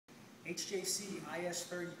HJC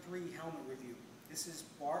IS-33 helmet review. This is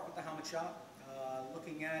Bart with the Helmet Shop,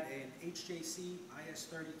 looking at an HJC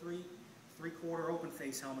IS-33 3/4 open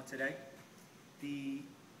face helmet today. The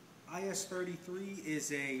IS-33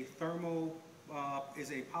 is a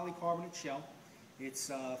polycarbonate shell. It's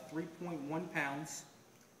 3.1 pounds,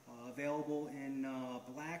 available in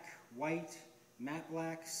black, white, matte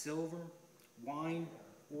black, silver, wine,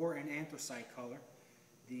 or an anthracite color.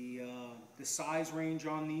 The size range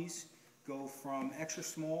on these go from extra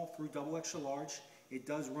small through double extra large. It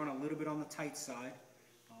does run a little bit on the tight side.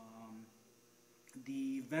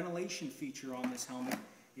 The ventilation feature on this helmet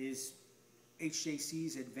is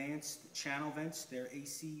HJC's advanced channel vents. They're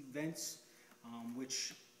AC vents,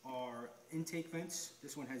 which are intake vents.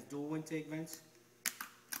 This one has dual intake vents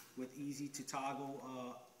with easy to toggle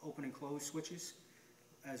open and close switches,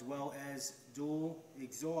 as well as dual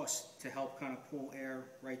exhaust to help kind of pull air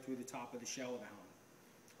right through the top of the shell of the helmet.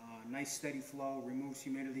 Nice steady flow, removes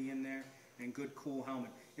humidity in there, and good cool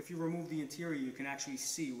helmet. If you remove the interior, you can actually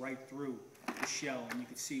see right through the shell, and you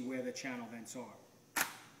can see where the channel vents are.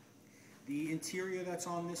 The interior that's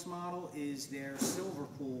on this model is their silver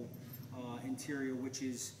cool interior, which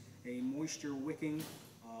is a moisture wicking,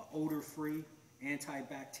 odor-free,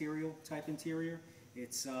 antibacterial type interior.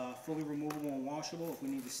 It's fully removable and washable. If we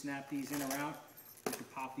need to snap these in or out, we can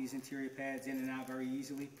pop these interior pads in and out very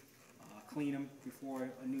easily. Clean them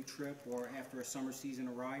before a new trip or after a summer season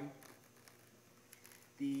of riding.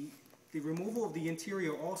 The removal of the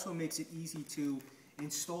interior also makes it easy to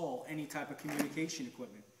install any type of communication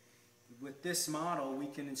equipment. With this model, we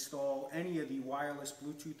can install any of the wireless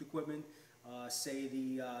Bluetooth equipment, say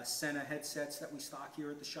the Sena headsets that we stock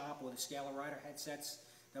here at the shop, or the Scalar Rider headsets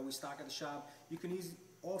that we stock at the shop. You can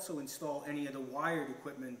also install any of the wired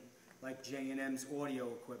equipment like J&M's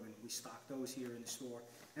audio equipment. We stock those here in the store,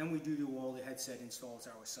 and we do all the headset installs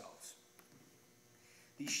ourselves.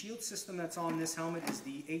 The shield system that's on this helmet is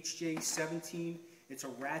the HJ17. It's a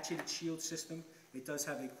ratcheted shield system. It does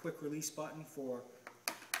have a quick release button for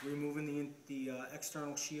removing the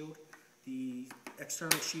external shield. The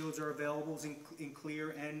external shields are available in clear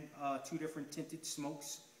and two different tinted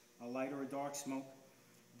smokes, a light or a dark smoke.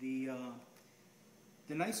 The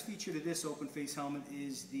nice feature to this open face helmet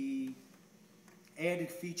is the added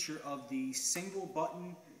feature of the single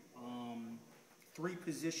button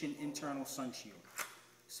 3-position internal sun shield.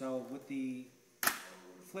 So with the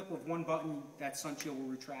flip of one button, that sun shield will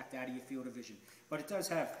retract out of your field of vision. But it does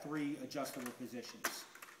have 3 adjustable positions,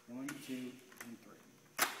 1, 2, and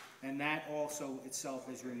 3. And that also itself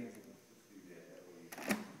is removable.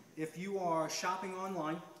 If you are shopping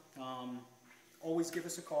online, always give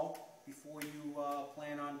us a call before you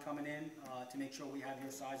plan on coming in to make sure we have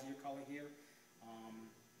your size and your color here.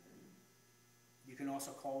 You can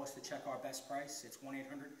also call us to check our best price. It's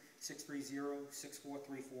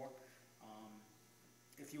 1-800-630-6434.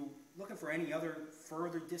 If you're looking for any other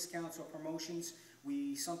further discounts or promotions,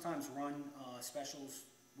 we sometimes run specials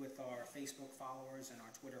with our Facebook followers and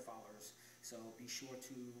our Twitter followers. So be sure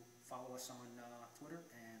to follow us on Twitter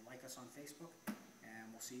and like us on Facebook,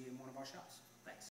 and we'll see you in one of our shops.